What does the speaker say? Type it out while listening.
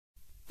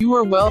You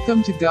are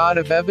welcome to God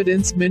of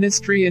Evidence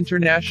Ministry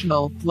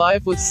International,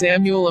 live with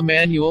Samuel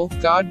Emmanuel,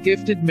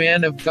 God-gifted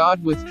man of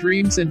God with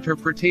dreams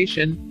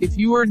interpretation. If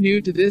you are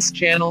new to this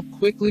channel,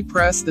 quickly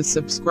press the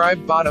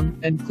subscribe button,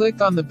 and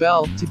click on the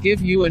bell, to give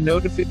you a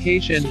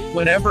notification,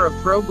 whenever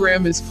a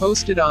program is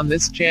posted on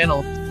this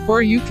channel.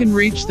 Or you can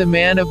reach the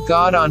man of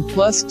God on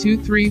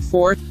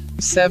 +234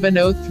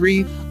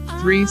 703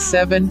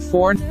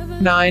 374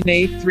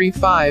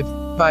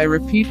 9835, by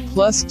repeat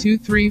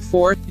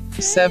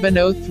 +234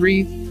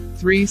 703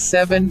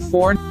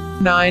 374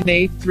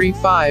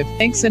 9835.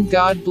 Thanks and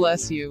God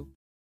bless you.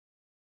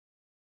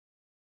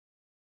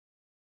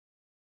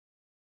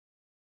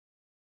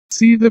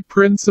 See the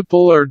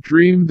principal or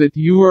dream that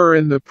you are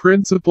in the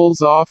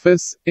principal's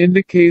office,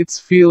 indicates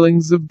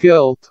feelings of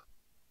guilt.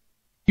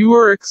 You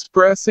are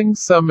expressing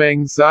some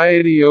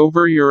anxiety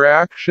over your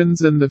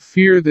actions and the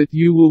fear that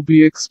you will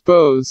be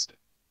exposed.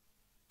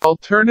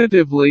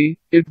 Alternatively,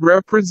 it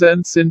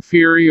represents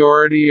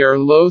inferiority or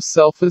low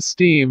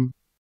self-esteem.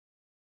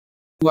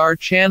 Our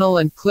channel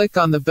and click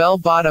on the bell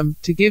button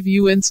to give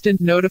you instant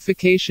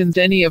notifications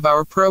any of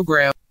our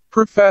program.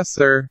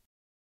 Professor.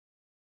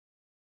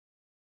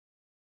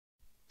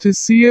 To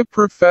see a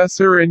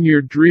professor in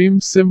your dream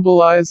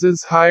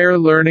symbolizes higher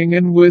learning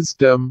and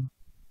wisdom.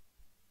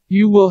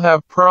 You will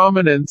have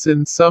prominence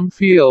in some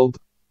field.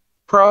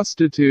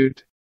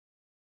 Prostitute.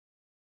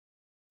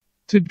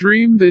 To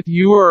dream that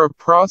you are a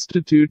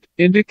prostitute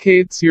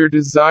indicates your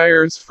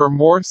desires for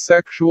more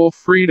sexual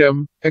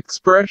freedom,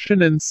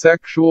 expression and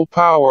sexual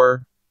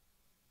power.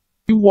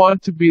 You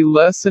want to be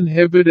less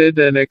inhibited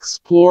and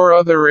explore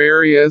other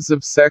areas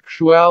of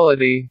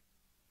sexuality.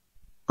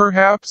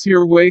 Perhaps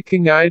your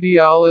waking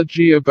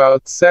ideology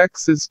about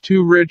sex is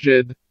too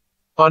rigid.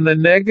 On a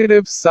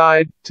negative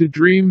side, to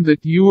dream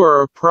that you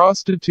are a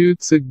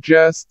prostitute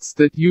suggests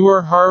that you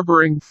are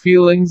harboring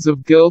feelings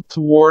of guilt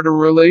toward a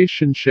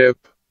relationship.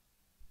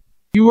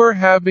 You are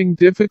having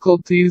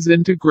difficulties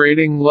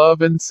integrating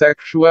love and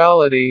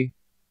sexuality.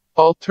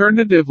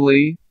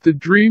 Alternatively, the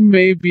dream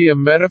may be a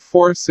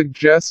metaphor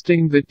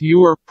suggesting that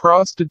you are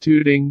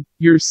prostituting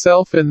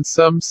yourself in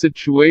some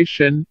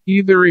situation,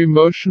 either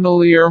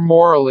emotionally or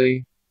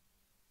morally.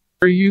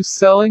 Are you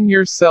selling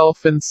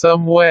yourself in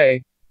some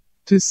way?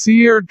 To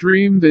see or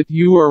dream that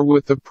you are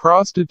with a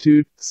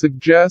prostitute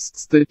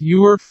suggests that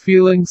you are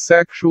feeling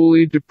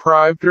sexually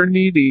deprived or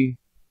needy.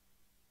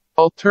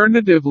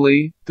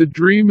 Alternatively, the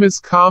dream is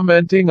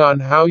commenting on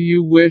how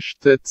you wished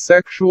that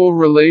sexual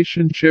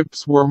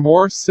relationships were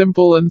more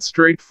simple and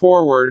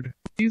straightforward.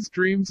 These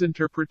dreams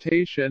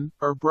interpretation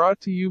are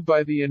brought to you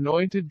by the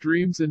Anointed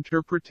Dreams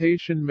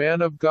Interpretation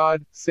Man of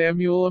God,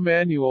 Samuel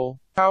Emmanuel,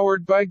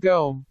 powered by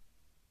GOM.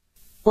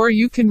 Or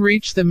you can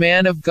reach the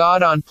man of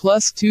God on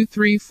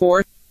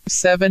 +234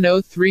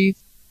 703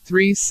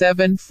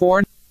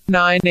 374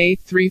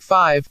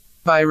 9835,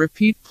 by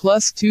repeat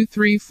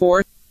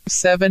 +234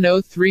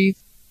 703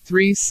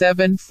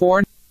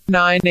 374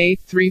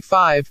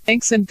 9835.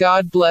 Thanks and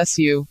God bless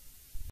you.